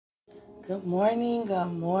Good morning,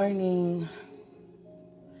 good morning.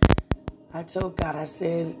 I told God, I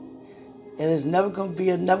said, it is never going to be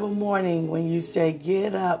another morning when you say,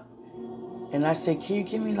 get up. And I said, can you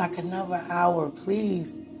give me like another hour,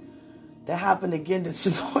 please? That happened again this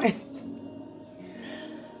morning.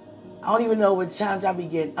 I don't even know what times I'll be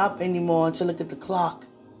getting up anymore until I look at the clock.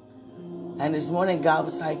 And this morning, God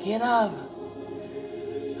was like, get up.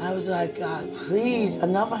 I was like, God, please,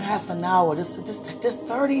 another half an hour, just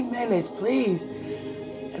 30 minutes, please.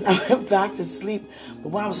 And I went back to sleep. But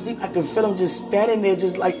when I was asleep, I could feel him just standing there,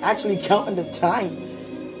 just like actually counting the time.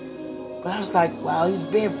 But I was like, wow, he's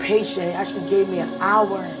being patient. He actually gave me an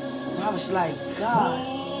hour. And I was like, God.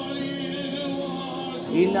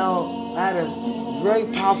 You know, I had a very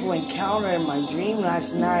powerful encounter in my dream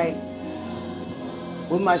last night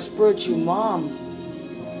with my spiritual mom.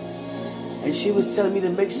 And she was telling me to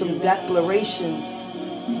make some declarations,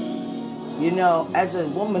 you know, as a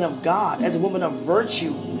woman of God, as a woman of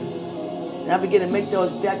virtue. And I began to make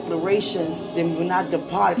those declarations. Then when I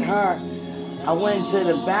departed her, I went into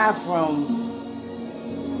the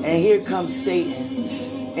bathroom, and here comes Satan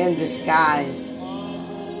in disguise.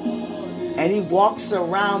 And he walks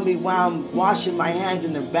around me while I'm washing my hands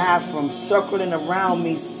in the bathroom, circling around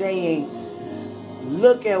me saying,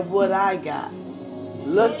 look at what I got.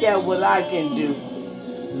 Look at what I can do.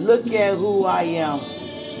 Look at who I am.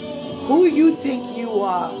 Who you think you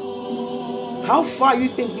are? How far you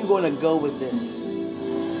think you're going to go with this?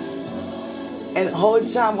 And the whole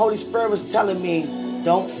time, Holy Spirit was telling me,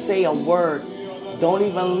 don't say a word. Don't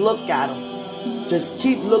even look at him. Just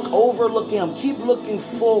keep overlooking him. Keep looking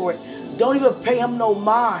forward. Don't even pay him no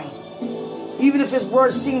mind. Even if his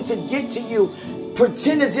words seem to get to you,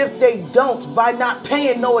 pretend as if they don't by not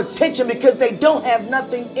paying no attention, because they don't have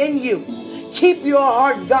nothing in you. Keep your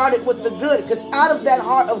heart guarded with the good, because out of that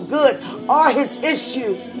heart of good are his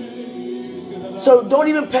issues. So don't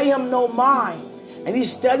even pay him no mind. And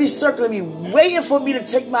he's steady circling me, waiting for me to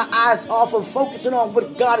take my eyes off of focusing on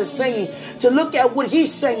what God is saying, to look at what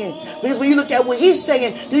he's saying. Because when you look at what he's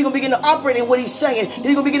saying, then you're going to begin to operate in what he's saying. Then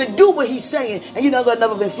you're going to begin to do what he's saying. And you're not going to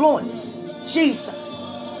have enough influence. Jesus.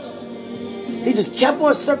 He just kept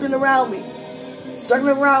on circling around me.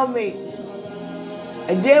 Circling around me.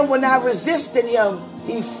 And then when I resisted him,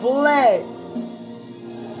 he fled.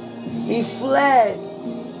 He fled.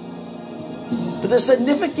 But the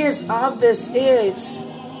significance of this is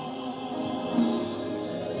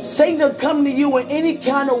Satan will come to you in any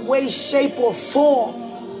kind of way, shape, or form.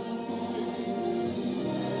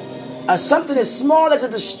 Something as small as a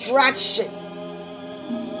distraction.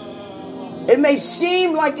 It may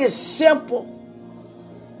seem like it's simple,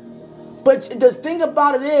 but the thing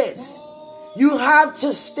about it is, you have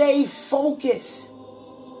to stay focused.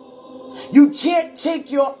 You can't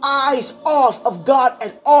take your eyes off of God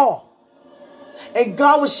at all. And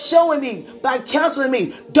God was showing me by counseling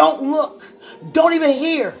me, don't look, don't even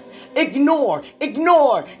hear, ignore.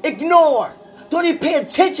 Don't even pay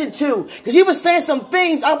attention to. Because he was saying some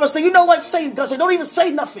things, I was saying, you know what, Satan, God said, don't even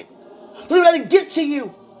say nothing. Don't even let it get to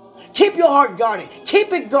you. Keep your heart guarded.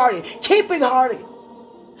 Keep it guarded. Keep it guarded.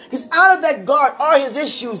 Because out of that guard are his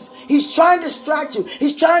issues. He's trying to distract you.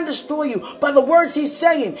 He's trying to destroy you by the words he's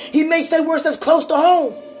saying. He may say words that's close to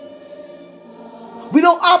home. We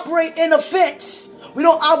don't operate in offense. We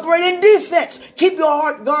don't operate in defense. Keep your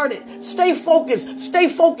heart guarded. Stay focused. Stay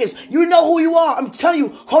focused. You know who you are. I'm telling you,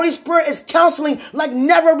 Holy Spirit is counseling like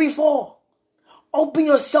never before. Open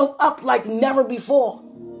yourself up like never before.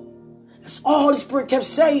 That's all Holy Spirit kept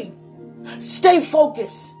saying. Stay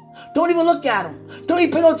focused. Don't even look at him. Don't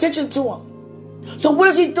even pay no attention to him. So what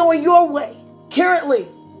is he doing your way currently?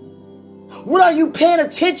 What are you paying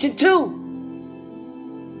attention to?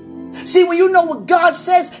 See, when you know what God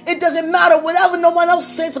says, it doesn't matter whatever no one else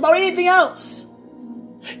says about anything else.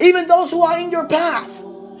 Even those who are in your path.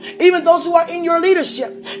 Even those who are in your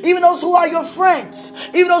leadership. Even those who are your friends.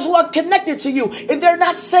 Even those who are connected to you. If they're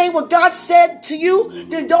not saying what God said to you,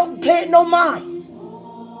 then don't pay it no mind.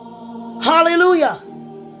 Hallelujah.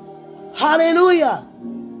 Hallelujah.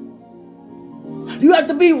 You have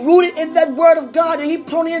to be rooted in that word of God that he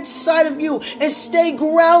put on the inside of you and stay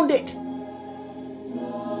grounded.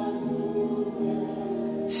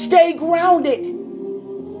 Stay grounded.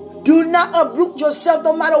 Do not uproot yourself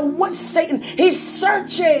no matter what Satan. He's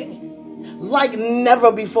searching like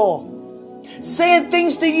never before. Saying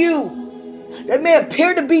things to you that may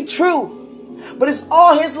appear to be true, but it's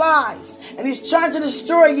all his lies. And he's trying to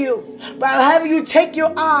destroy you by having you take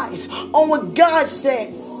your eyes on what God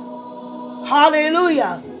says.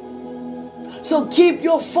 Hallelujah. So keep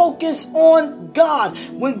your focus on God.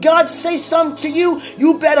 When God says something to you,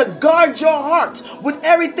 you better guard your heart with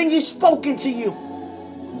everything He's spoken to you.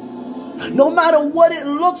 No matter what it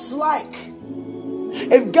looks like.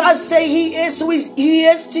 If God say He is who He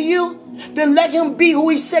is to you, then let Him be who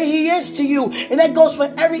He say He is to you. And that goes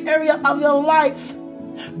for every area of your life.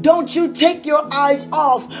 Don't you take your eyes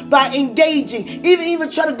off by engaging.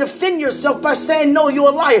 Even try to defend yourself by saying, no, you're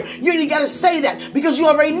a liar. You ain't got to say that because you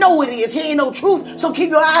already know what it is. He ain't no truth. So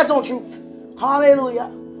keep your eyes on truth.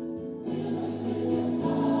 Hallelujah.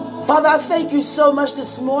 Father, I thank you so much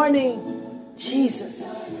this morning. Jesus.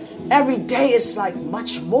 Every day it's like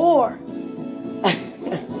much more.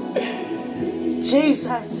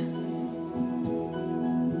 Jesus.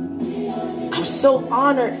 I'm so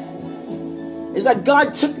honored. It's like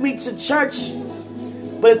God took me to church.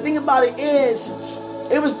 But the thing about it is,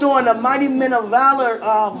 it was during the Mighty Men of Valor.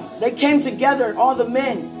 They came together, all the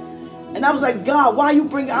men. And I was like, God, why you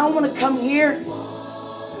bring? I don't want to come here.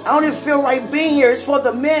 I don't even feel right being here. It's for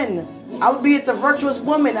the men. I would be at the Virtuous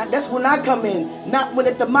Woman. That's when I come in. Not when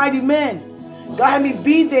at the Mighty Men. God had me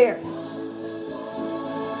be there.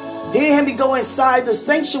 He didn't have me go inside the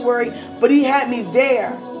sanctuary, but He had me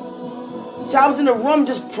there. So I was in the room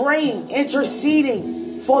just praying,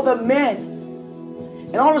 interceding for the men.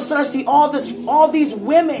 And all of a sudden I see all these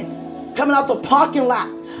women coming out the parking lot,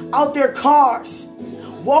 out their cars,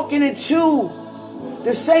 walking into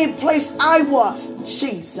the same place I was.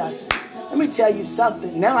 Jesus. Let me tell you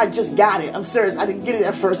something. Now I just got it. I'm serious. I didn't get it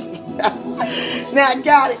at first. Now I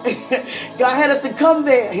got it. God had us to come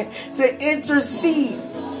there to intercede.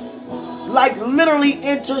 Like literally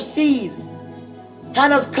intercede.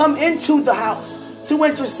 Had us come into the house to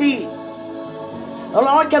intercede. And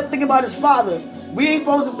all I kept thinking about is, Father, we ain't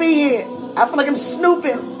supposed to be here. I feel like I'm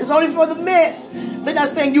snooping. It's only for the men. They're not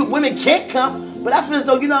saying you women can't come, but I feel as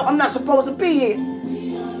though, I'm not supposed to be here.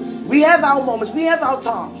 We have our moments. We have our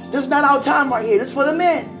times. This is not our time right here. This is for the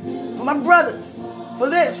men. For my brothers. For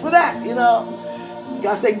this, for that,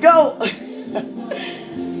 God said go.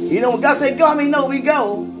 When God said go, I mean, no, we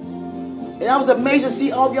go. And I was amazed to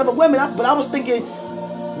see all the other women. But I was thinking,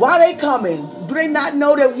 why are they coming? Do they not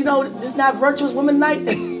know that, this is not Virtuous Women Night?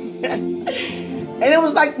 And it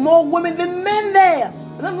was like more women than men there.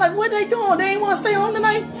 And I'm like, what are they doing? They ain't want to stay home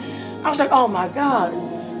tonight? I was like, oh my God.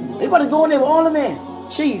 They want to go in there with all the men.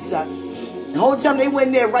 Jesus. The whole time they went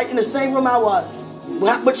in there right in the same room I was.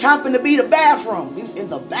 Which happened to be the bathroom. We was in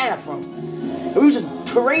the bathroom. And we were just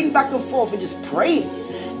parading back and forth and just praying.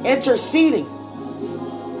 Interceding.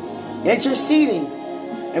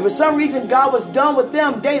 And for some reason, God was done with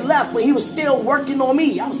them. They left, but He was still working on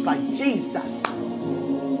me. I was like, Jesus.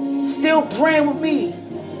 Still praying with me.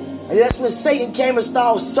 And that's when Satan came and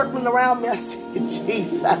started circling around me. I said,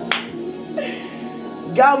 Jesus.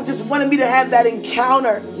 God just wanted me to have that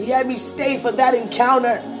encounter. He had me stay for that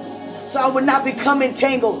encounter. So I would not become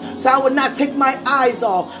entangled. So I would not take my eyes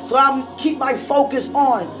off. So I would keep my focus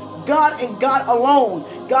on God and God alone.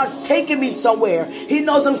 God's taking me somewhere. He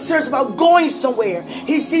knows I'm serious about going somewhere.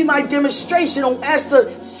 He see my demonstration as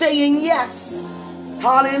to saying yes.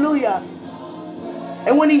 Hallelujah.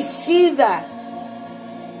 And when He see that,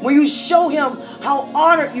 when you show Him how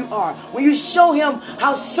honored you are, when you show Him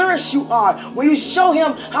how serious you are, when you show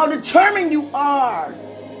Him how determined you are,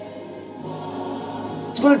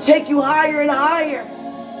 it's going to take you higher and higher.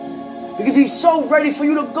 Because He's so ready for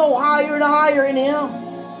you to go higher and higher in Him.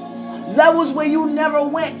 Levels where you never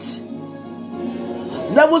went.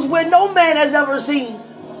 Levels where no man has ever seen.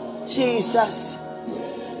 Jesus.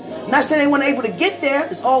 Not saying they weren't able to get there.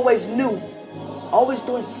 It's always new. It's always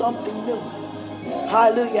doing something new.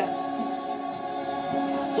 Hallelujah.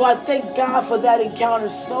 So I thank God for that encounter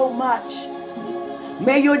so much.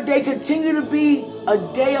 May your day continue to be a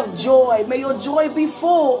day of joy. May your joy be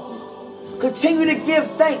full. Continue to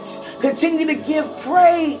give thanks. Continue to give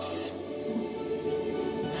praise.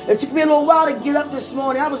 It took me a little while to get up this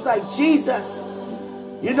morning. I was like, Jesus.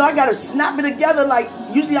 I got to snap it together. Like,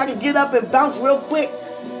 usually I can get up and bounce real quick.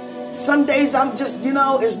 Some days I'm just,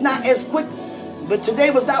 it's not as quick. But today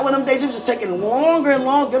was not one of them days. It was just taking longer and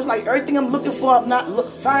longer. It was like everything I'm looking for, I'm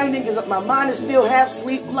not finding because my mind is still half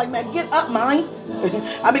asleep. I'm like, man, get up, mind.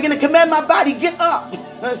 I begin to command my body, get up.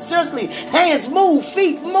 Seriously, hands move,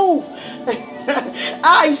 feet move.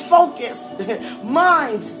 Eyes focus.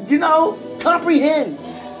 Minds, comprehend.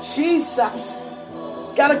 Jesus.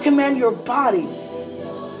 Gotta command your body.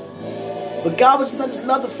 But God was just, I just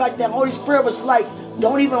love the fact that Holy Spirit was like,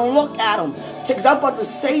 don't even look at him. Because I'm about to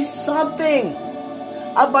say something.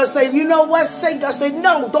 I'm about to say, you know what, Satan? I said,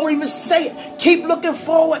 no, don't even say it. Keep looking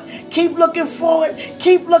forward. Keep looking forward.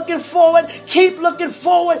 Keep looking forward. Keep looking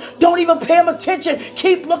forward. Don't even pay him attention.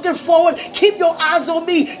 Keep looking forward. Keep your eyes on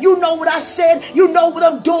me. You know what I said. You know what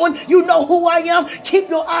I'm doing. You know who I am. Keep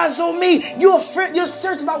your eyes on me. You're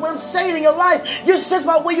serious about what I'm saying in your life. You're serious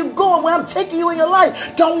about where you're going, where I'm taking you in your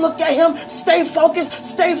life. Don't look at him. Stay focused.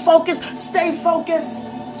 Stay focused. Stay focused.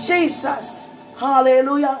 Jesus.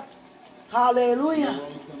 Hallelujah. Hallelujah.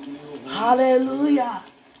 Hallelujah.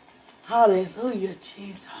 Hallelujah,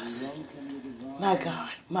 Jesus. My God,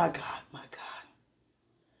 my God, my God.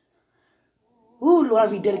 Ooh, Lord,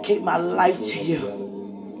 I rededicate my life to you.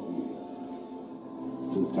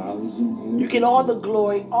 You get all the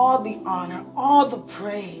glory, all the honor, all the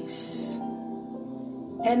praise.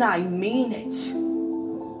 And I mean it.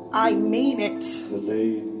 I mean it.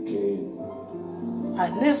 I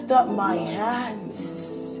lift up my hands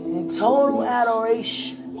in total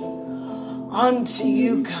adoration unto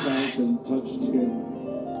you, God.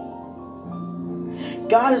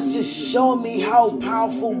 God has just shown me how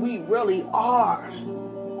powerful we really are.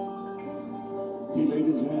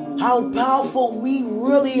 How powerful we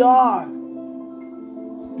really are.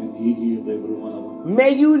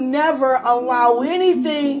 May you never allow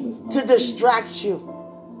anything to distract you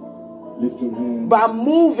by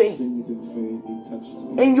moving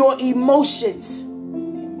in your emotions.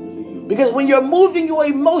 Because when you're moving your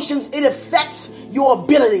emotions, it affects your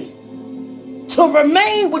ability to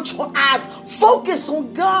remain with your eyes focused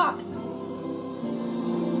on God.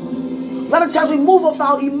 A lot of times we move off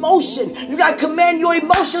our emotion. You got to command your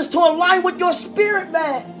emotions to align with your spirit,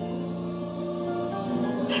 man.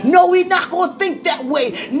 No, we're not going to think that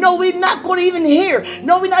way. No, we're not going to even hear.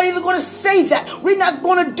 No, we're not even going to say that. We're not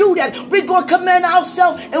going to do that. We're going to command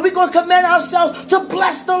ourselves, and we're going to command ourselves to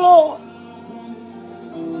bless the Lord.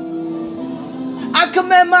 I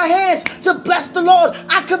command my hands to bless the Lord.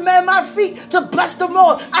 I command my feet to bless the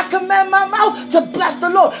Lord. I command my mouth to bless the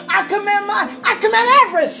Lord. I command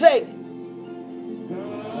everything.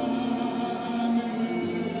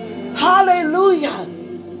 Hallelujah.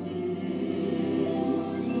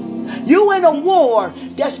 You in a war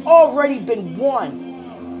that's already been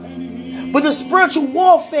won. But the spiritual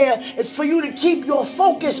warfare is for you to keep your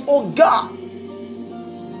focus on God.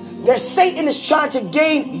 That Satan is trying to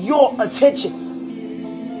gain your attention.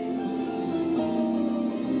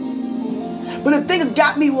 But the thing that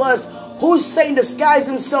got me was who Satan disguised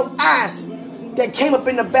himself as that came up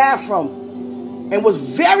in the bathroom and was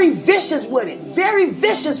very vicious with it. Very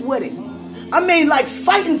vicious with it. I mean, like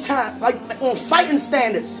fighting time, like on fighting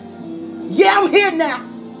standards. Yeah, I'm here now.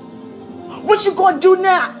 What you gonna do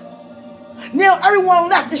now? Now everyone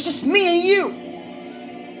left. It's just me and you.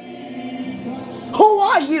 Who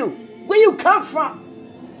are you? Where you come from?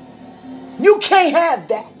 You can't have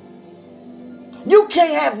that. You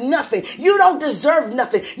can't have nothing. You don't deserve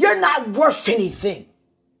nothing. You're not worth anything.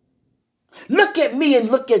 Look at me and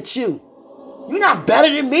look at you. You're not better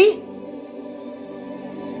than me.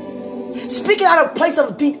 Speaking out of a place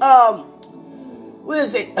of what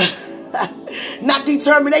is it? Not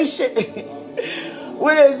determination.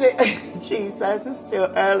 What is it? Jesus, it's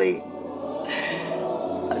still early.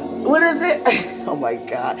 What is it? Oh my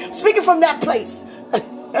God. Speaking from that place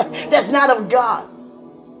that's not of God.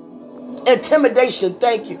 Intimidation,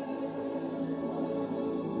 thank you.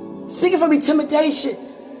 Speaking from intimidation.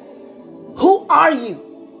 Who are you?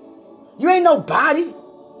 You ain't nobody.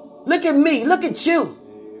 Look at me, look at you.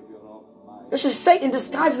 This is Satan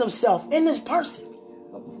disguising himself in this person.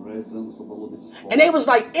 And they was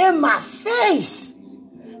like in my face.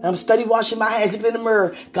 And I'm steady washing my hands, looking in the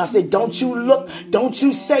mirror. God said, don't you look, don't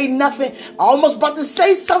you say nothing. I almost about to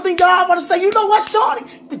say something, God. I want to say, you know what, shorty?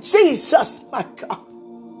 But Jesus, my God.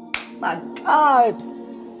 My God.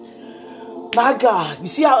 My God. You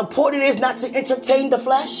see how important it is not to entertain the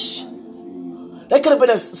flesh? That could have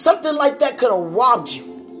been something like that could have robbed you.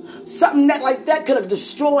 Something like that could have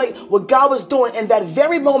destroyed what God was doing in that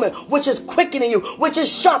very moment, which is quickening you, which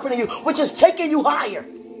is sharpening you, which is taking you higher.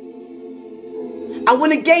 I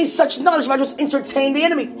wouldn't have gained such knowledge if I just entertained the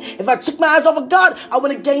enemy. If I took my eyes off of God, I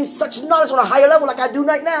wouldn't have gained such knowledge on a higher level like I do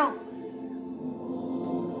right now.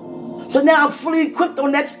 So now I'm fully equipped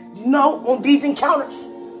on that, on these encounters.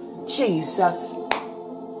 Jesus.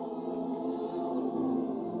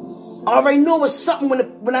 I already knew it was something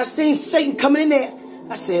when I seen Satan coming in there.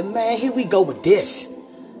 I said, man, here we go with this.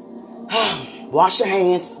 Wash your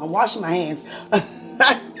hands. I'm washing my hands.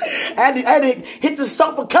 I had to hit the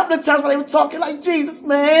soap a couple of times when they were talking like, Jesus,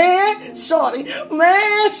 man, shorty,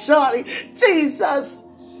 Jesus.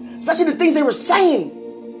 Especially the things they were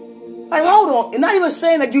saying. Like, hold on. And not even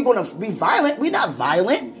saying that you're going to be violent. We're not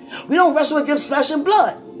violent. We don't wrestle against flesh and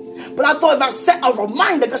blood. But I thought if I set a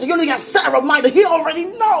reminder, because you only got to set a reminder, he already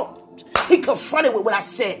knows. He confronted with what I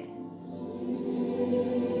said.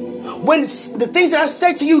 When the things that I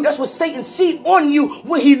say to you, that's what Satan sees on you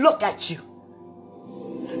when he look at you.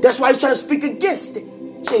 That's why he's trying to speak against it.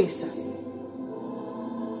 Jesus.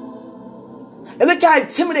 And look how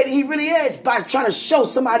intimidated he really is by trying to show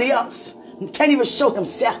somebody else. He can't even show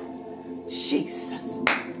himself. Jesus.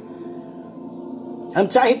 I'm trying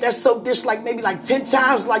to hit that soap dish like maybe like 10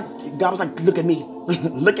 times. Like God was like, look at me.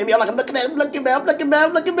 Look at me. I'm like, I'm looking at him. Looking at him. Looking at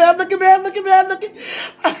him. Looking at him. Looking at him. Looking at him. Looking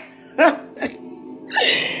at him.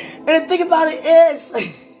 And the thing about it is,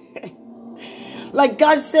 like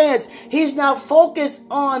God says, he's not focused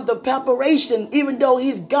on the preparation, even though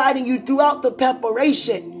he's guiding you throughout the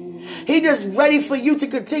preparation. He's just ready for you to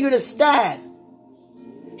continue to stand.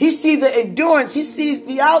 He sees the endurance. He sees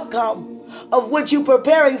the outcome of what you're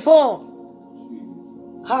preparing for.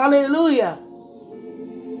 Hallelujah.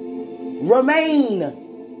 Remain.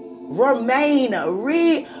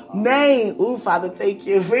 Ooh, Father, thank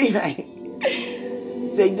you. Remain.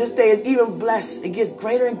 This day is even blessed. It gets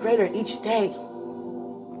greater and greater each day.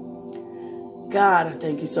 God, I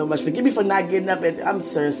thank you so much. Forgive me for not getting up. I'm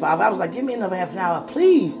serious, Father. I was like, give me another half an hour,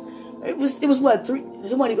 please. It was what, 3?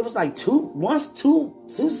 It was like 2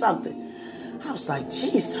 something. I was like,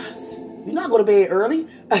 Jesus, you're not going to bed early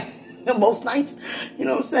most nights. You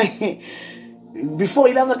know what I'm saying? Before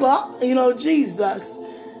 11 o'clock, Jesus.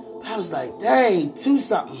 I was like, dang, 2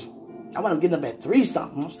 something. I wound up getting up at 3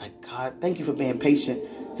 something. I was like, God, thank you for being patient.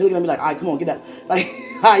 He's looking at me like, all right, come on, get up. Like,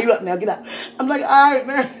 all right, you up now, get up. I'm like, all right,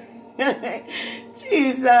 man.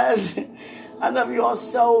 Jesus. I love you all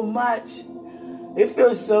so much. It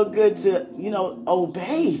feels so good to,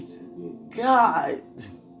 obey God.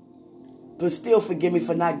 But still forgive me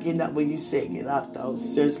for not getting up when you said get up, though.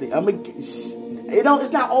 Seriously.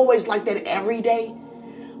 It's not always like that every day.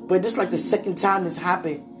 But this is like the second time this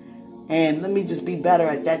happened. And let me just be better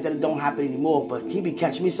at that it don't happen anymore. But he be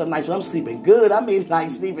catching me some nights when I'm sleeping good. I mean,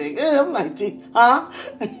 like, sleeping good. I'm like, gee, huh?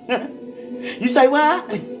 You say what?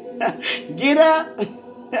 Get up.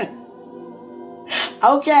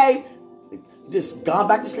 Okay. Just gone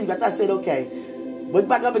back to sleep after I said okay. Wake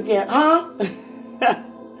back up again. Huh?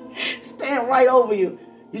 Stand right over you.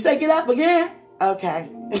 You say get up again? Okay.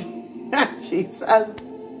 Jesus.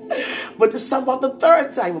 But there's something about the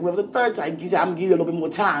third time. Remember the third time. He said, I'm going to give you a little bit more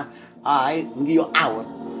time. All right. I'm going to give you an hour.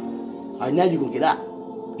 All right. Now you're going to get up.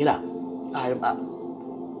 Get up. All right. I'm up.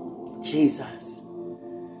 Jesus.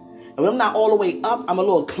 And when I'm not all the way up, I'm a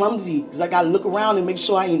little clumsy. Because I got to look around and make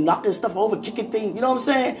sure I ain't knocking stuff over, kicking things. You know what I'm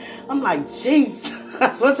saying? I'm like, Jesus.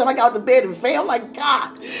 So one time I got out of bed and fell. I'm like,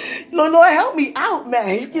 God. Lord, help me out,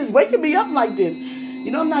 man. You're just waking me up like this.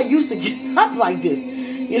 I'm not used to getting up like this.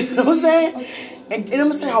 You know what I'm saying? And I'm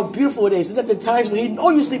going to say how beautiful it is. It's at the times when he know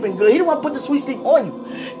you're sleeping good. He don't want to put the sweet sleep on you.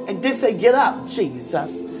 And then say, get up.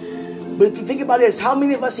 Jesus. But if you think about this, how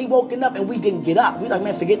many of us he woken up and we didn't get up? We like,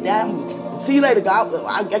 man, forget that. See you later, God.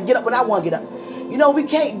 I get up when I want to get up. We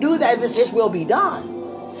can't do that if it's his will be done.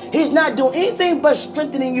 He's not doing anything but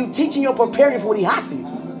strengthening you, teaching you, and preparing for what he has for you.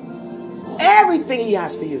 Everything he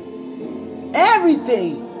has for you.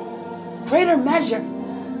 Everything. Greater measure.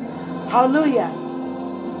 Hallelujah.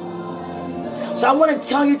 So I want to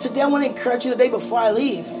tell you today, I want to encourage you today before I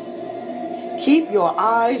leave. Keep your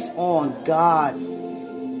eyes on God.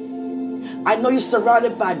 I know you're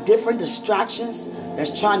surrounded by different distractions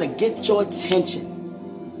that's trying to get your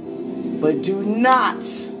attention. But do not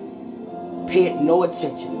pay it no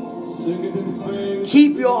attention.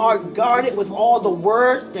 Keep your heart guarded with all the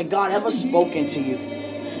words that God ever spoken to you.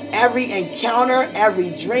 Every encounter,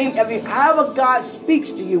 every dream, however God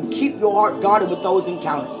speaks to you, keep your heart guarded with those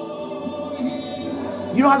encounters.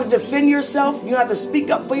 You don't have to defend yourself. You don't have to speak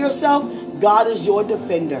up for yourself. God is your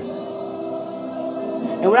defender.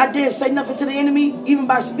 And when I didn't say nothing to the enemy, even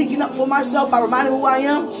by speaking up for myself, by reminding him who I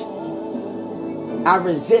am, I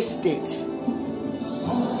resisted.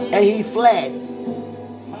 And he fled.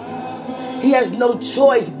 He has no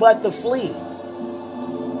choice but to flee.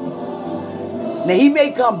 Now he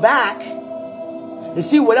may come back and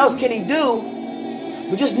see what else can he do.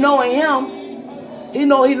 But just knowing him, he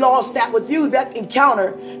know he lost that with you, that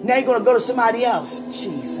encounter. Now you're going to go to somebody else.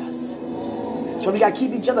 Jesus. So we got to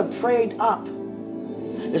keep each other prayed up.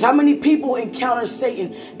 Because how many people encounter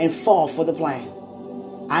Satan and fall for the plan?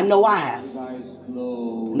 I know I have.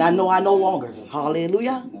 And I know I no longer.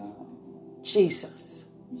 Hallelujah. Jesus.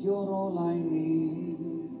 You're all I need.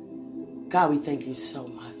 God, we thank you so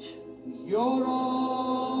much. You're all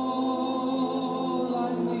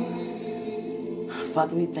I need.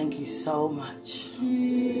 Father, we thank you so much.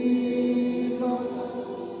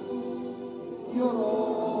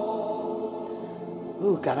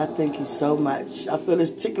 Oh, God, I thank you so much. I feel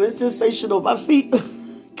this tickling sensation on my feet.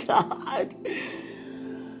 God.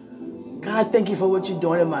 God, I thank you for what you're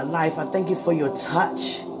doing in my life. I thank you for your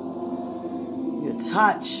touch. Your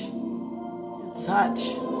touch. Your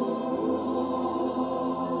touch.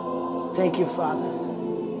 Thank you, Father.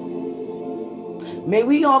 May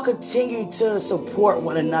we all continue to support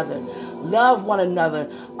one another, love one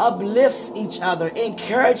another, uplift each other,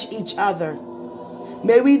 encourage each other.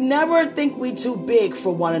 May we never think we too big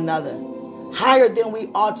for one another, higher than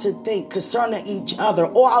we ought to think concerning each other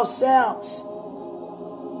or ourselves.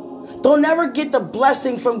 Don't ever get the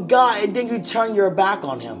blessing from God and then you turn your back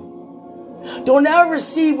on him. Don't ever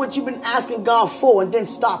receive what you've been asking God for and then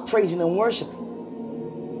stop praising and worshiping.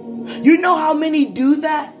 You know how many do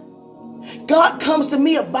that? God comes to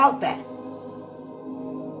me about that.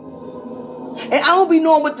 And I don't be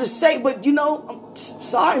knowing what to say, but you know, I'm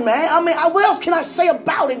sorry, man. I mean, what else can I say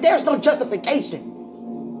about it? There's no justification.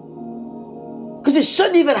 Because it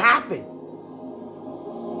shouldn't even happen.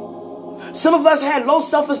 Some of us had low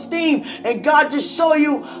self-esteem, and God just show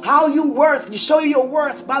you how you worth. You show you your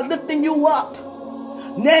worth by lifting you up.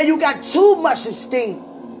 Now you got too much esteem.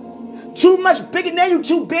 Too much bigger. Now you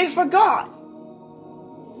too big for God.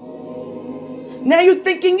 Now you're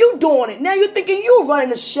thinking you doing it. Now you're thinking you running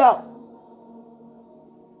the show.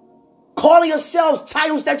 Calling yourselves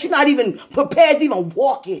titles that you're not even prepared to even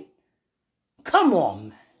walk in. Come on,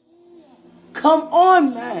 man. Come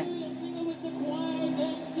on, man.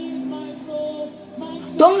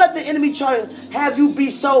 Don't let the enemy try to have you be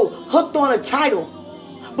so hooked on a title.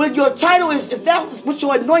 But your title is, if that's what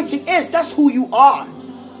your anointing is, that's who you are.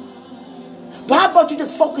 But how about you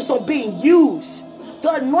just focus on being used?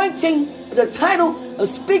 The anointing, the title will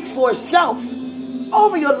speak for itself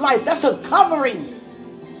over your life. That's a covering.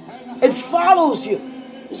 It follows you.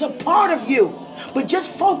 It's a part of you. But just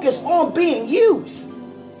focus on being used.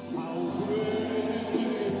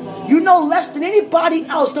 You know less than anybody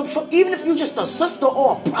else, even if you're just a sister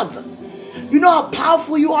or a brother. You know how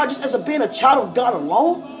powerful you are just as being a child of God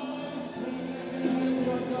alone?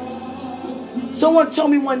 Someone told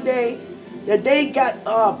me one day that they got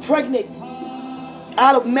pregnant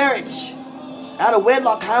out of marriage, out of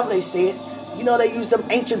wedlock, however they say it. You know, they use them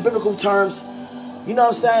ancient biblical terms. You know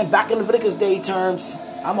what I'm saying? Back in Leviticus day terms.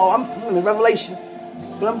 I'm in Revelation.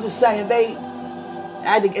 But I'm just saying they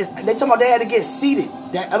talking about they had to get seated.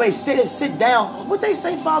 Sit down. What they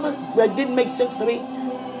say, Father? That didn't make sense to me.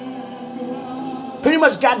 Pretty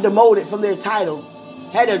much got demoted from their title.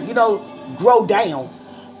 Had to, grow down.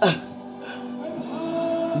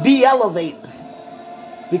 De-elevate.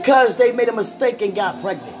 Because they made a mistake and got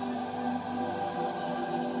pregnant.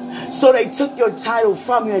 So they took your title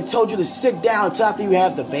from you and told you to sit down until after you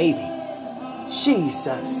have the baby.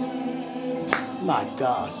 Jesus. My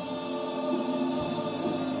God.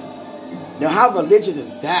 Now, how religious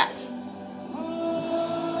is that?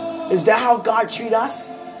 Is that how God treats us?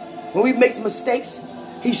 When we make mistakes,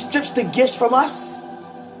 he strips the gifts from us?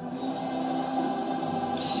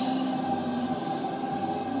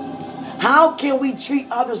 How can we treat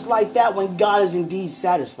others like that when God is indeed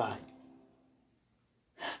satisfied?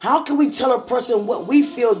 How can we tell a person what we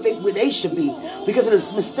feel they should be because of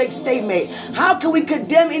the mistakes they made? How can we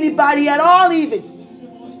condemn anybody at all even?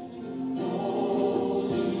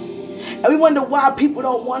 And we wonder why people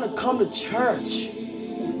don't want to come to church.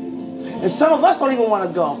 And some of us don't even want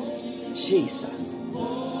to go. Jesus.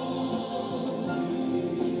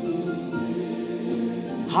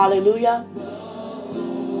 Hallelujah.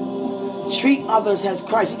 Treat others as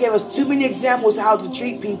Christ. He gave us too many examples of how to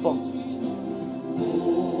treat people.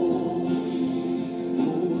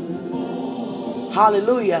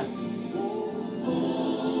 Hallelujah.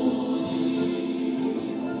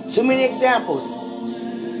 Too many examples.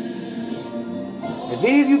 If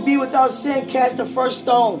any of you be without sin, cast the first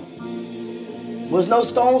stone. Was no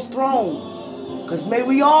stones thrown. Because may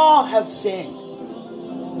we all have sinned.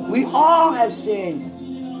 We all have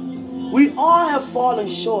sinned. We all have fallen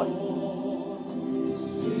short.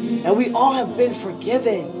 And we all have been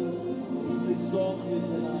forgiven.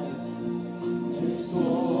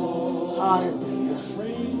 Hallelujah.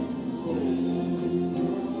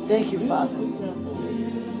 Thank you, Father.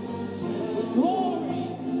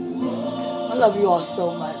 I love you all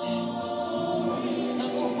so much.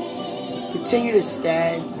 Continue to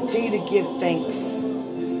stand. Continue to give thanks.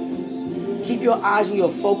 Keep your eyes and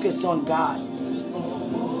your focus on God.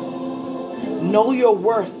 Know your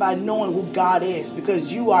worth by knowing who God is,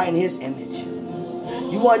 because you are in his image.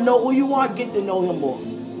 You want to know who you are? Get to know him more.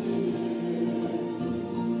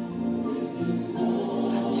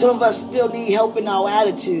 Some of us still need help in our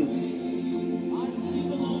attitudes.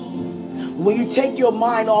 When you take your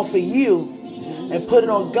mind off of you and put it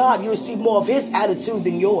on God, you'll see more of His attitude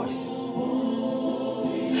than yours.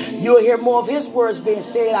 You'll hear more of His words being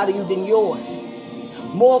said out of you than yours.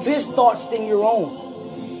 More of His thoughts than your own.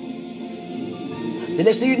 The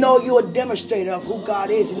next thing you know, you're a demonstrator of who God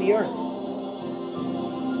is in the earth.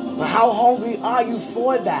 But how hungry are you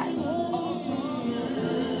for that?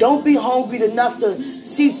 Don't be hungry enough to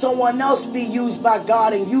see someone else be used by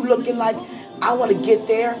God and you looking like, I want to get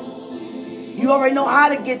there. You already know how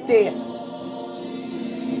to get there.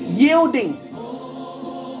 Yielding.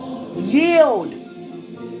 Yield.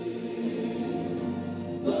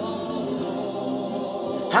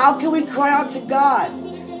 How can we cry out to God?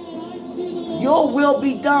 Your will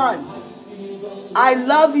be done. I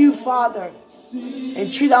love you, Father.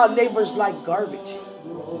 And treat our neighbors like garbage.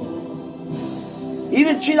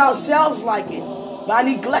 Even treat ourselves like it by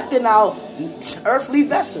neglecting our earthly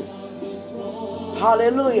vessel.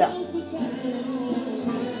 Hallelujah.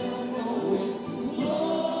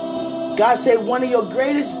 God said one of your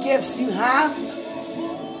greatest gifts you have.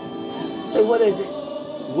 Say, what is it?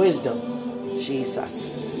 Wisdom.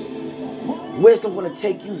 Jesus. Wisdom going to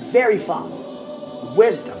take you very far.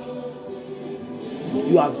 Wisdom.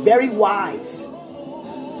 You are very wise.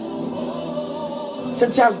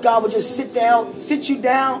 Sometimes God will just sit you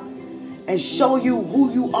down and show you who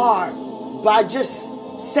you are by just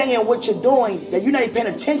saying what you're doing that you're not even paying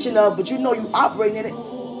attention of, but you know you operating in it.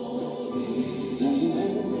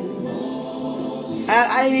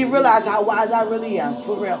 I didn't even realize how wise I really am,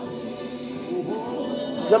 for real.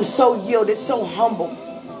 Because I'm so yielded, so humble.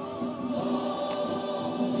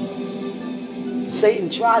 Satan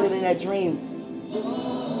tried it in that dream.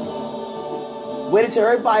 Waited until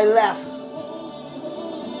everybody left.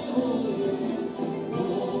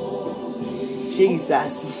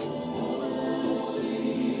 Jesus.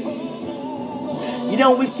 You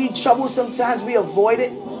know, when we see trouble, sometimes we avoid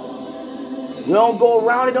it. We don't go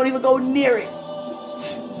around it, don't even go near it.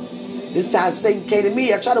 This time Satan came to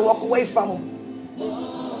me. I tried to walk away from him.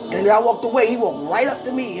 And as I walked away, he walked right up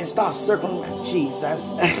to me and started circling around. Jesus.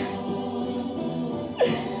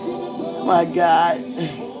 My God.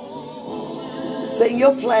 Satan,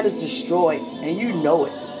 your plan is destroyed, and you know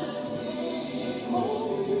it.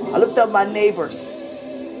 I looked up my neighbors.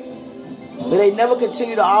 May they never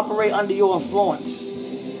continue to operate under your influence.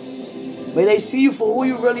 May they see you for who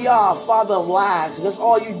you really are, father of lies. That's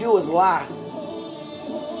all you do is lie.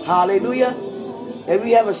 Hallelujah. And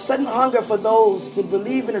we have a sudden hunger for those to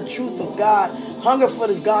believe in the truth of God. Hunger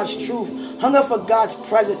for God's truth. Hunger for God's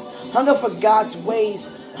presence. Hunger for God's ways.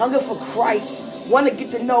 Hunger for Christ. Want to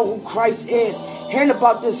get to know who Christ is. Hearing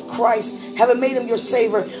about this Christ. Having made him your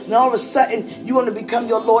Savior. And all of a sudden, you want to become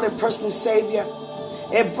your Lord and personal Savior.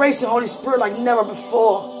 Embrace the Holy Spirit like never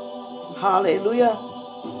before. Hallelujah.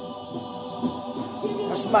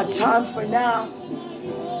 That's my time for now.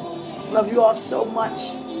 Love you all so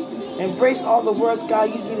much. Embrace all the words God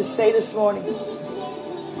used me to say this morning.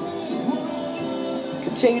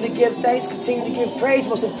 Continue to give thanks. Continue to give praise.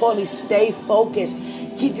 Most importantly, stay focused.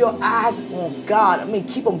 Keep your eyes on God.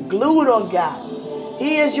 Keep them glued on God.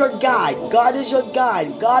 He is your guide. God is your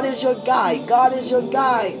guide. God is your guide. God is your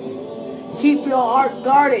guide. Keep your heart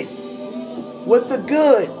guarded with the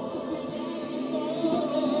good.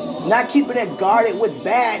 Not keeping it guarded with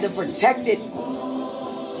bad and protected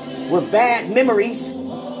with bad memories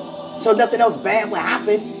so nothing else bad will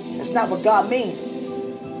happen. That's not what God means.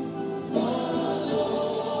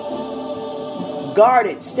 Guard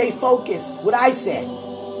it. Stay focused. What I said.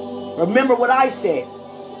 Remember what I said.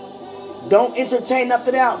 Don't entertain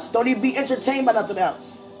nothing else. Don't even be entertained by nothing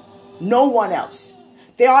else. No one else.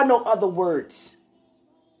 There are no other words.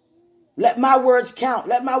 Let my words count.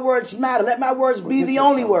 Let my words matter. Let my words be the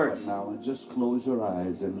only words. Right now, and just close your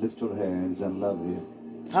eyes and lift your hands and love Him.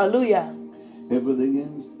 Hallelujah. Everything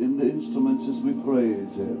in the instruments as we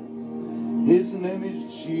praise Him. His name is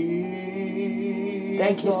Jesus.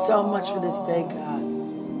 Thank you so much for this day, God.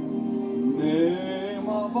 Name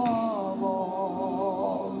above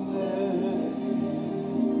all names.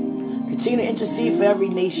 Continue to intercede for every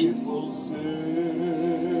nation.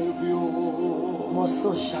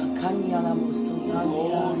 Moso shakanyana moso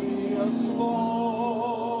yandia.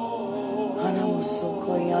 Hana moso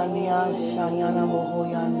koyandia shayana moho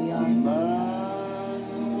yandia.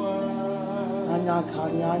 Ana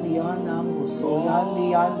kanyandiana moso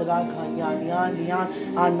yandian dra kanyandian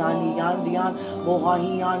anani yandian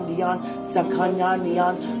mohahi yandian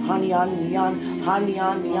sakanyandian haniandian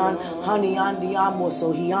haniandian haniandian moso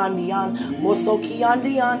hiandian moso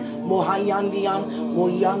kiandian mohayandian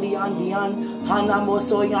moyandian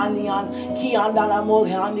Hanamoso Yandian, Kiandana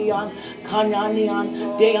Mohandian, Kanyandian,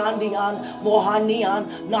 Deandian, Mohanian,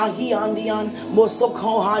 Nahiandian,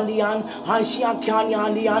 Mosokohandian, Hanshia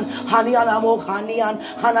Kanyandian, Haniana Mohandian,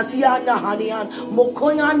 Hanasiana Hanian,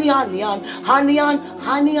 Mokoyandian, Hanian, Hanian,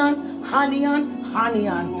 Hanian,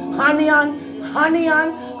 Hanian, Hanian, Hanian,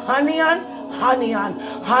 Hanian, Hanian,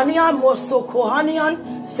 Hanian, Mosoko Hanian,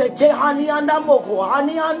 Sete Hanian, Moko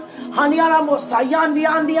Hanian, Haniana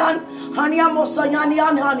Mosayandian, Hanian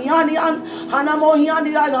Mosayandian, Hanian,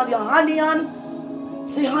 Hanamohiandian, Hanian,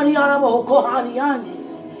 Si Haniana Mohoko Hanian,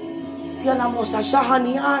 Siana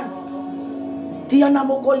Mosashahanian, Diana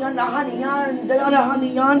Mokoyana Hanian, Diana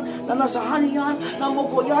Hanian, Nanasa Hanian,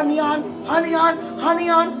 Namokoyanian, Hanian,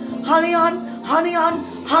 Hanian, Hanian, Hanian,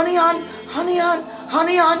 Hanian, Hanian,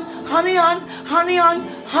 Hanian, Hanian, Hanian,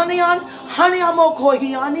 Hanian, Hanian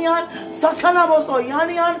Mokoyanian, Sakana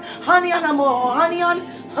Mosoyanian, Hanian Amo Hanian,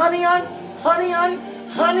 Hanian, Hanian,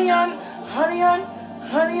 Hanian, Hanian,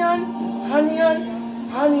 Hanian, Hanian,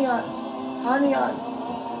 Hanian, Hanian,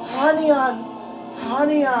 Hanian,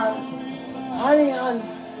 Hanian, Hanian,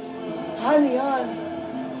 Hanian,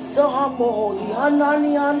 Sahamohian,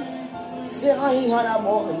 Hanian, Sehahihana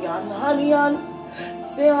Mohian, Hanian,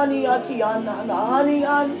 Sehaniakian,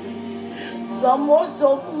 Hanian,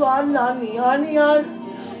 Samosokuan, Hanian,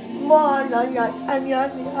 Mahanayan,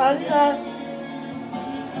 Hanian,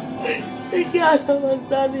 Sikiana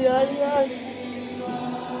Masani, Hanian.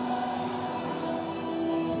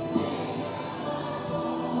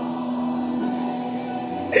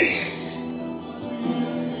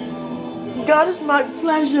 God, it's my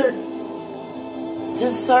pleasure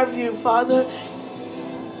to serve you, Father.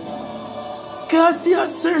 God, see how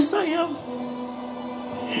serious I am.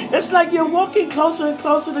 It's like you're walking closer and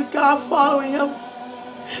closer to God, following Him.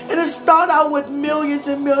 And it started out with millions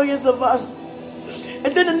and millions of us.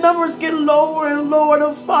 And then the numbers get lower and lower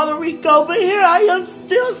the farther we go. But here I am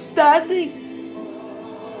still standing.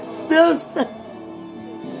 Still standing.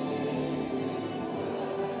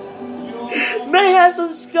 May have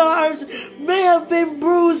some scars, may have been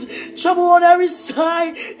bruised, trouble on every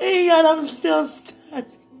side, and yet I'm still standing.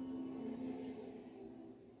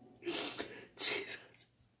 Jesus.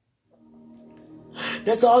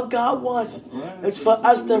 That's all God wants. It's for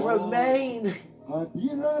us to remain.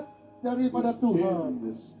 Hadirat daripada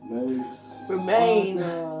Tuhan. Remain.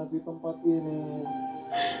 Di tempat ini.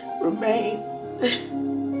 Remain.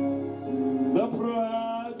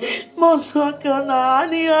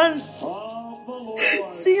 Mosakananian.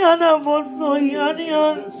 Siana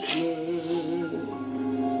Mosoyanian.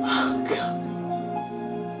 Oh God.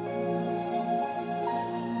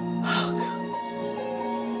 Oh God.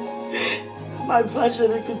 It's my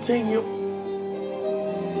pleasure to continue.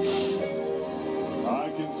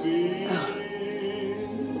 I can see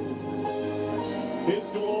His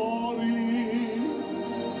glory,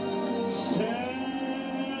 sense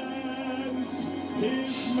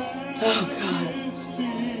His majesty. Oh God.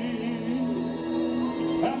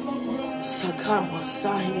 Sakamo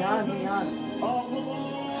Sahianian.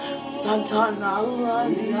 Santana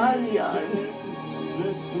Urianian.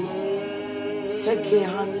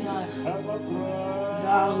 Sekehanian.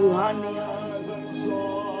 Dahuanian.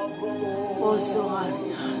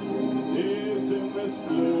 Osohanian.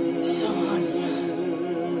 Sohanian.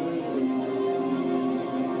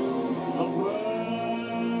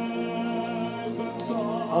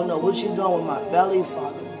 I don't know what you're doing with my belly,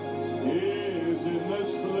 Father.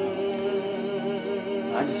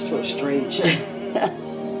 I just feel strange.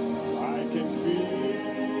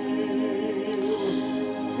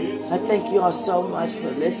 I thank you all so much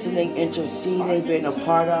for listening, interceding, being a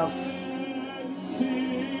part of.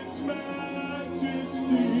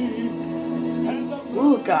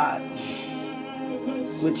 Ooh, God.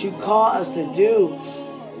 What you call us to do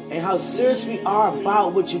and how serious we are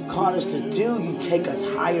about what you call us to do, you take us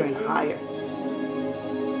higher and higher.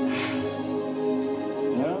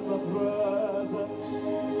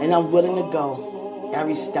 And I'm willing to go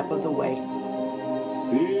every step of the way.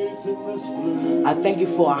 I thank you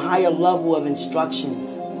for a higher level of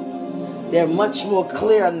instructions. They're much more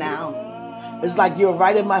clear now. It's like you're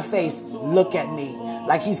right in my face. Look at me.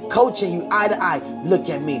 Like He's coaching you eye to eye. Look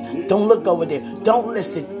at me. Don't look over there. Don't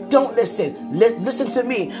listen. Don't listen. Listen to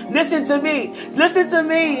me. Listen to me. Listen to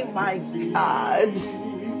me. My God.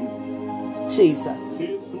 Jesus.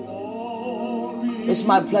 It's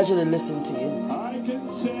my pleasure to listen to you.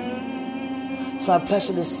 It's my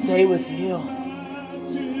pleasure to stay with you.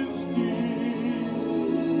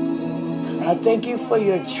 I thank you for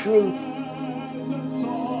your truth.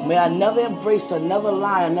 May I never embrace another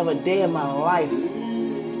lie, another day in my life,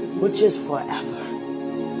 which is forever.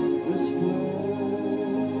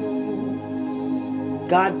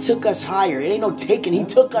 God took us higher. It ain't no taking. He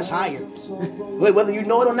took us higher. Whether you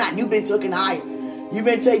know it or not, you've been taken higher. You've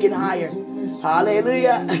been taken higher.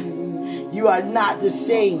 Hallelujah. You are not the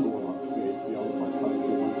same.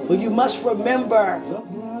 But you must remember,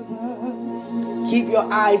 keep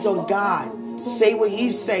your eyes on God. Say what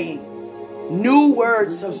He's saying. New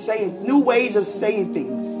words of saying, new ways of saying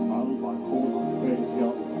things.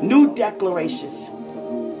 New declarations.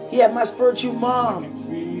 Yeah, my spiritual mom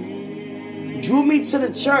drew me to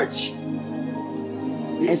the church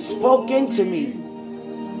and spoke into me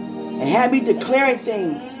and had me declaring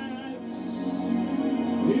things.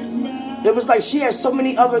 It was like she had so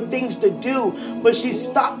many other things to do, but she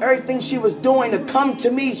stopped everything she was doing to come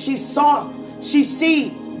to me. She saw, she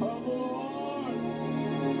see.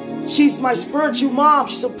 She's my spiritual mom.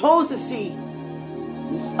 She's supposed to see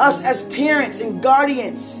us as parents and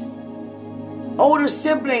guardians, older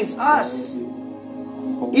siblings, us,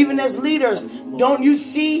 even as leaders. Don't you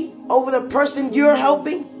see over the person you're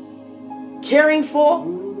helping, caring for?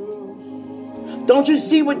 Don't you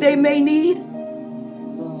see what they may need?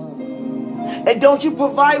 And don't you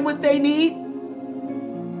provide what they need?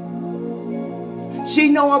 She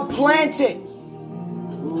know I'm planted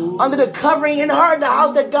under the covering in her, the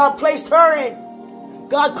house that God placed her in.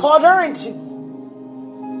 God called her into.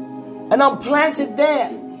 And I'm planted there.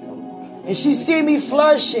 And she see me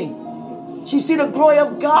flourishing. She see the glory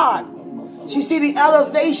of God. She see the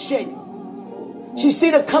elevation. She see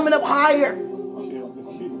the coming up higher.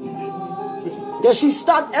 That she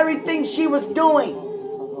stopped everything she was doing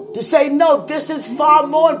to say, no, this is far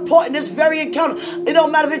more important. This very encounter. It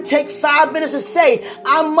don't matter if it takes 5 minutes to say.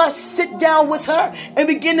 I must sit down with her and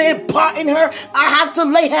begin to impart in her. I have to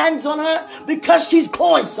lay hands on her because she's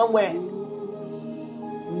going somewhere.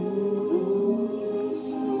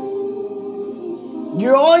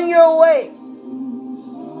 You're on your way.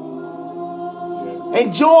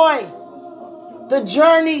 Enjoy the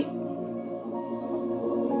journey.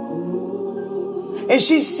 And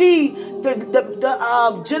she see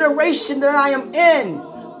the generation that I am in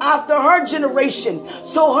after her generation.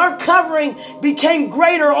 So her covering became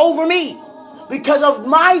greater over me because of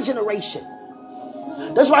my generation.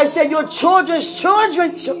 That's why I said your children's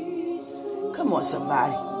children. Come on,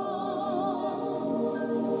 somebody.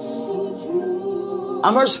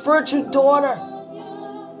 I'm her spiritual daughter.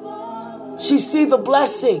 She see the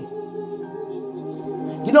blessing.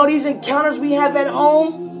 You know these encounters we have at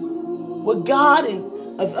home with God and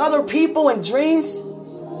of other people and dreams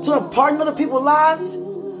to impart in other people's lives?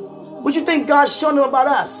 What do you think God's showing them about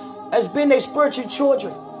us as being their spiritual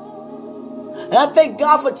children? And I thank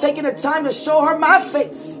God for taking the time to show her my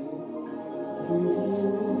face.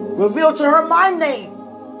 Reveal to her my name.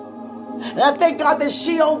 And I thank God that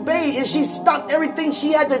she obeyed and she stopped everything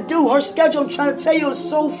she had to do. Her schedule, I'm trying to tell you, is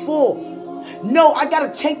so full. No, I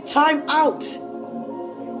got to take time out.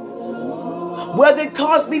 Whether it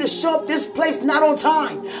caused me to show up this place not on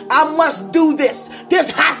time, I must do this. This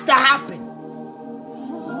has to happen.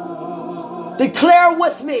 Declare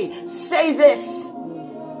with me. Say this.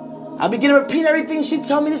 I begin to repeat everything she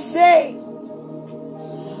told me to say.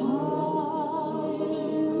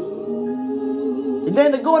 And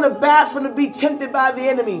then to go in the bathroom to be tempted by the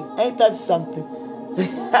enemy. Ain't that something?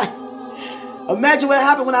 Imagine what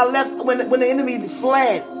happened when I left, when the enemy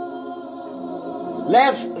fled.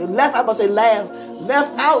 Left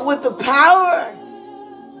out with the power.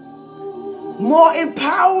 More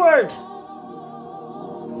empowered.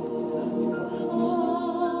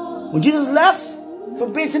 When Jesus left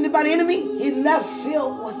from being tempted by the enemy, he left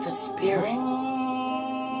filled with the Spirit.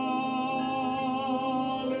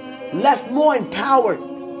 Left more empowered.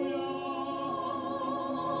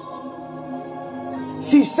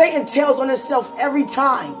 See, Satan tells on himself every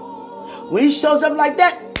time. When he shows up like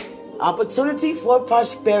that, opportunity for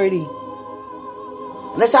prosperity.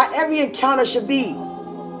 And that's how every encounter should be.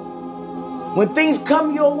 When things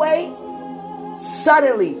come your way,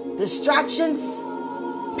 suddenly, distractions,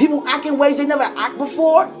 people acting ways they never act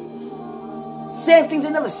before, saying things they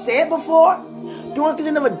never said before, doing things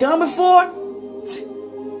they never done before.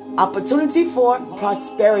 Opportunity for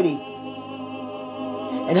prosperity.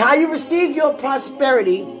 And how you receive your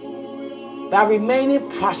prosperity? By remaining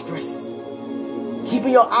prosperous.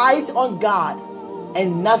 Keeping your eyes on God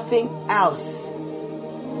and nothing else.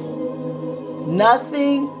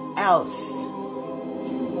 Nothing else.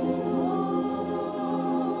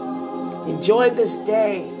 Enjoy this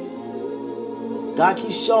day. God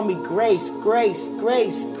keeps showing me grace, grace,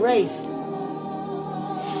 grace, grace.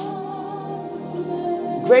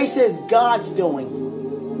 Grace is God's doing,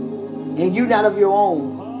 and you not of your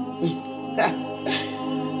own.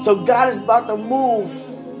 So God is about to move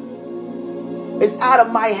It's out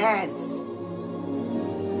of my hands.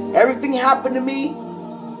 Everything happened to me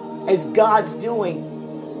is God's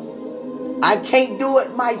doing. I can't do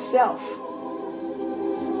it myself.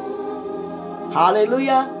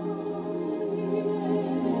 Hallelujah.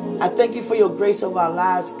 I thank you for your grace over our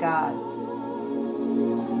lives, God.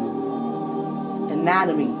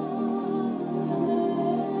 Anatomy.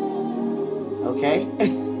 Okay?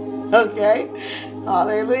 Okay?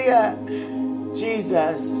 Hallelujah.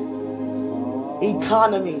 Jesus.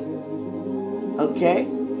 Economy. Okay?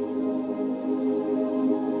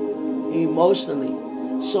 Emotionally.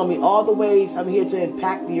 Show me all the ways I'm here to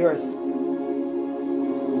impact the earth.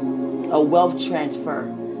 A wealth transfer.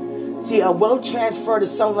 See, a wealth transfer to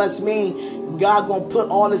some of us mean God gonna put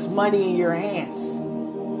all this money in your hands.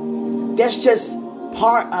 That's just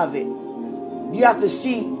part of it. You have to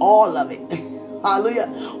see all of it. Hallelujah.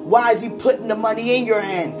 Why is he putting the money in your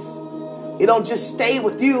hands? It don't just stay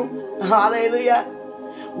with you. Hallelujah.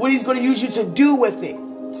 What he's going to use you to do with it.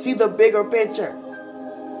 See the bigger picture.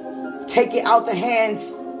 Take it out the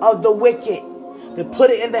hands of the wicked. To put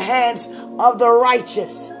it in the hands of the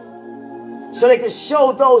righteous. So they can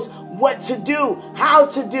show those what to do. How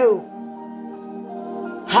to do.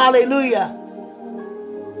 Hallelujah.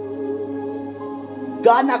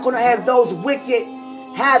 God not going to have those wicked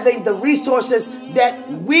having the resources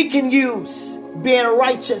that we can use, being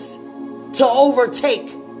righteous, to overtake,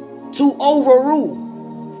 to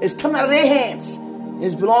overrule. It's coming out of their hands.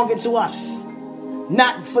 It's belonging to us.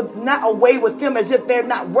 Not away with them as if they're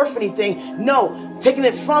not worth anything. No, taking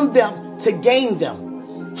it from them to gain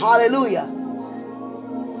them. Hallelujah.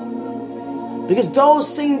 Because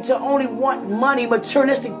those seem to only want money,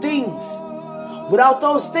 materialistic things. Without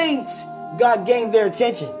those things, God gained their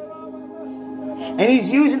attention. And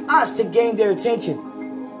he's using us to gain their attention.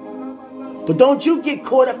 But don't you get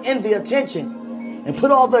caught up in the attention and put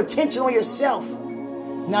all the attention on yourself,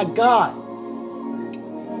 not God.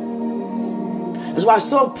 That's why it's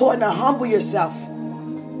so important to humble yourself.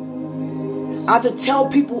 I have to tell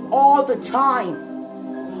people all the time,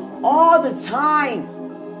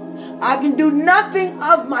 I can do nothing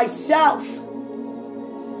of myself.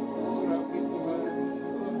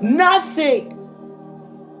 Nothing.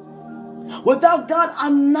 Without God,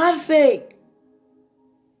 I'm nothing.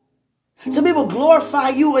 Some people glorify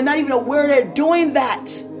you and not even aware they're doing that.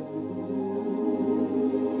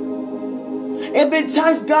 There have been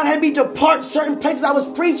times God had me depart certain places I was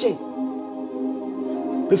preaching.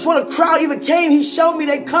 Before the crowd even came, he showed me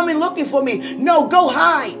they coming looking for me. No, go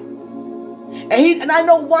hide. And I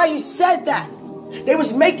know why he said that. They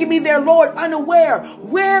was making me their Lord unaware.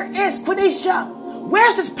 Where is Quenisha?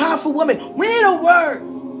 Where's this powerful woman? We need a word.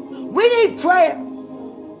 We need prayer.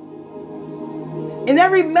 In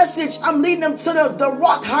every message, I'm leading them to the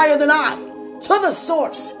rock higher than I. To the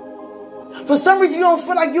source. For some reason, you don't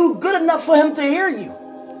feel like you're good enough for him to hear you.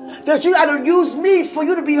 That you got to use me for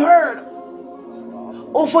you to be heard.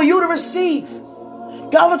 Or for you to receive.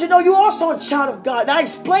 God wants you to know you're also a child of God. And I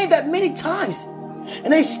explained that many times.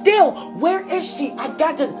 And they still, where is she? I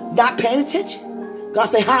got to not paying attention. God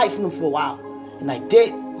said, hide from them for a while. And I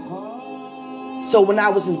did. So when I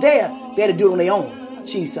wasn't there, they had to do it on their own.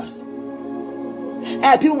 Jesus.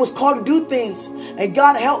 And people was called to do things. And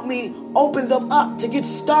God helped me open them up to get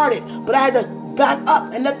started. But I had to back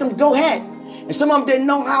up and let them go ahead. And some of them didn't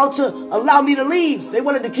know how to allow me to leave. They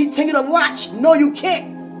wanted to keep taking a latch. No, you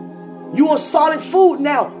can't. You on solid food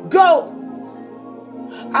now. Go.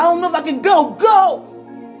 I don't know if I can go. Go.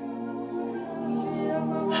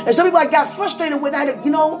 And some people I got frustrated with. I had to,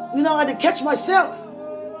 I had to catch myself.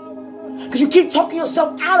 Because you keep talking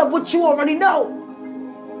yourself out of what you already know.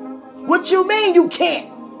 What you mean you can't?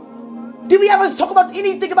 Did we ever talk about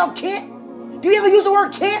anything about can't? Did we ever use the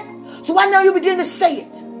word can't? So why now you begin to say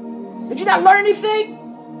it? Did you not learn anything?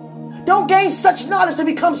 Don't gain such knowledge to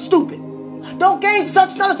become stupid. Don't gain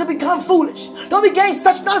such knowledge to become foolish. Don't be gain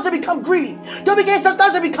such knowledge to become greedy. Don't be gain such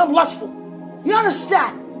knowledge to become lustful. You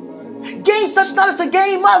understand? Gain such knowledge to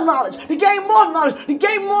gain more knowledge. To gain more knowledge. To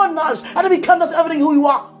gain more knowledge. And to become nothing other than who you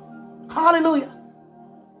are. Hallelujah.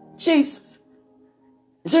 Jesus.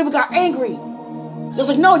 And some people got angry. So it's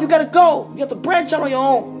like, no, you got to go. You have to branch out on your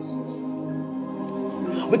own.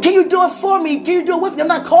 But can you do it for me? Can you do it with me? I'm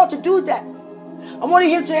not called to do that. I'm only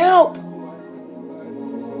here to help.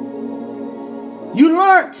 You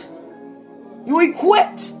learned. You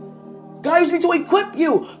equipped. God used me to equip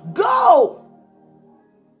you. Go.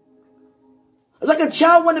 It's like a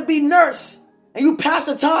child wanting to be nurse and you pass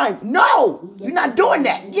the time. No, you're not doing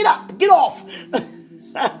that. Get up. Get off.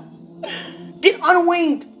 Get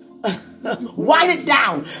unwinged. Wind it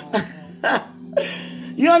down.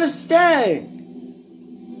 You understand?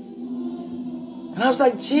 And I was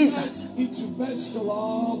like, Jesus. each vessel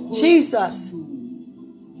of Jesus.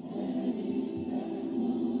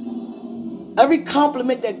 Every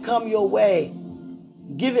compliment that come your way,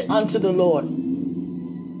 give it unto the Lord.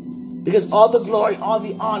 Because all the glory, all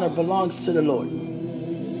the honor belongs to the Lord.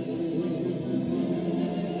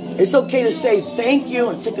 It's okay to say thank you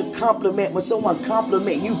and take a compliment when someone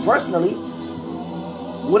compliment you personally.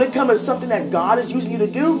 When it comes to something that God is using you to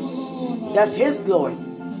do, that's His glory,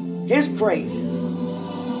 His praise,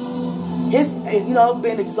 His,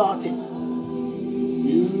 being exalted.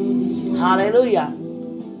 Hallelujah.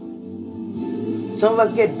 Some of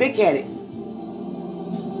us get big-headed.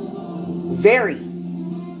 Very.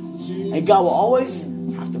 And God will always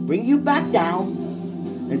have to bring you back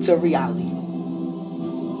down into reality.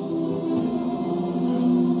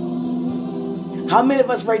 How many of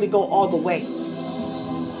us ready to go all the way?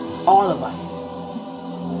 All of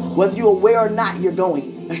us. Whether you're aware or not, you're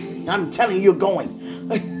going. I'm telling you, you're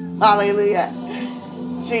going. Hallelujah.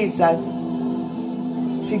 Jesus.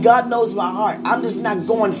 See, God knows my heart. I'm just not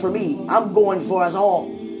going for me. I'm going for us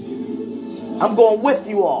all. I'm going with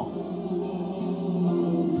you all.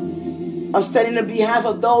 I'm standing on behalf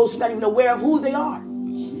of those who are not even aware of who they are.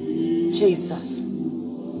 Jesus.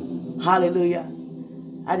 Hallelujah.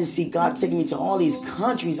 I just see God taking me to all these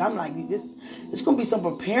countries. I'm like, it's going to be some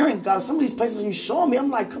preparing, God. Some of these places you show me,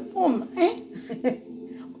 I'm like, come on, man.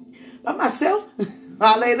 By myself.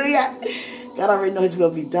 Hallelujah. God already knows His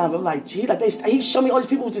will be done. But I'm like, gee, He showed me all these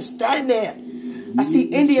people just standing there. I see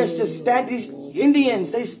Indians just standing, these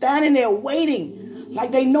Indians, they standing there waiting.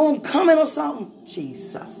 Like they know I'm coming or something.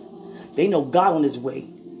 Jesus. They know God on His way.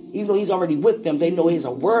 Even though He's already with them, they know There's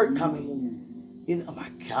a word coming. Oh my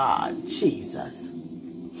God, Jesus.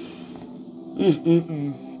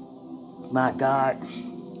 My God.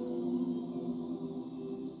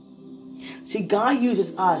 See, God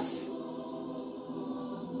uses us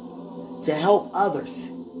to help others,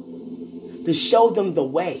 to show them the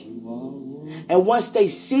way. And once they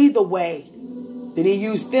see the way, then He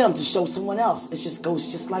used them to show someone else. It just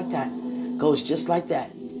goes just like that. Goes just like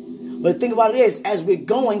that. But the thing about it is, as we're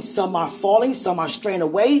going, some are falling, some are straying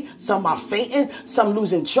away, some are fainting, some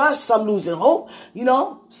losing trust, some losing hope.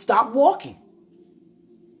 Stop walking.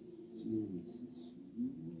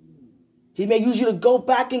 He may use you to go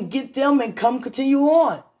back and get them and continue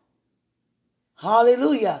on.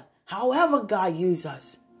 Hallelujah. However God uses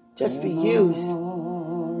us, just be used.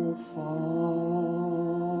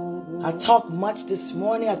 I talked much this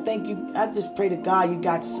morning. I thank you. I just pray to God you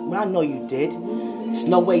got, I know you did. There's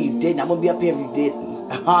no way you didn't. I'm going to be up here if you didn't.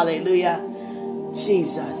 Hallelujah.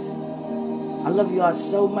 Jesus. I love you all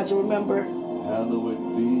so much. And remember,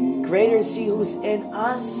 greater is He who's in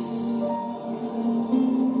us.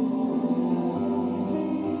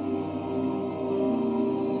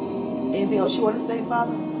 Anything else you want to say,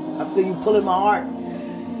 Father? I feel you pulling my heart.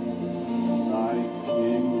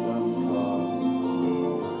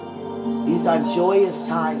 These are joyous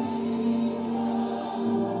times.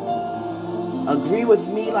 Agree with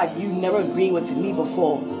me like you never agreed with me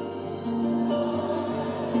before.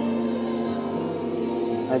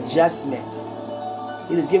 Adjustment.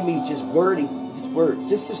 He just give me just wording, just words.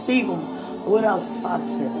 Just receive them. What else, Father?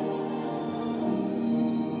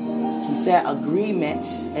 He said agreement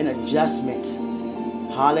and adjustment.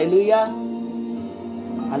 Hallelujah.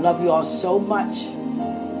 I love you all so much.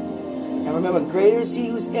 And remember, greater is He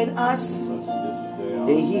who's in us than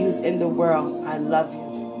he who's in the world. I love you.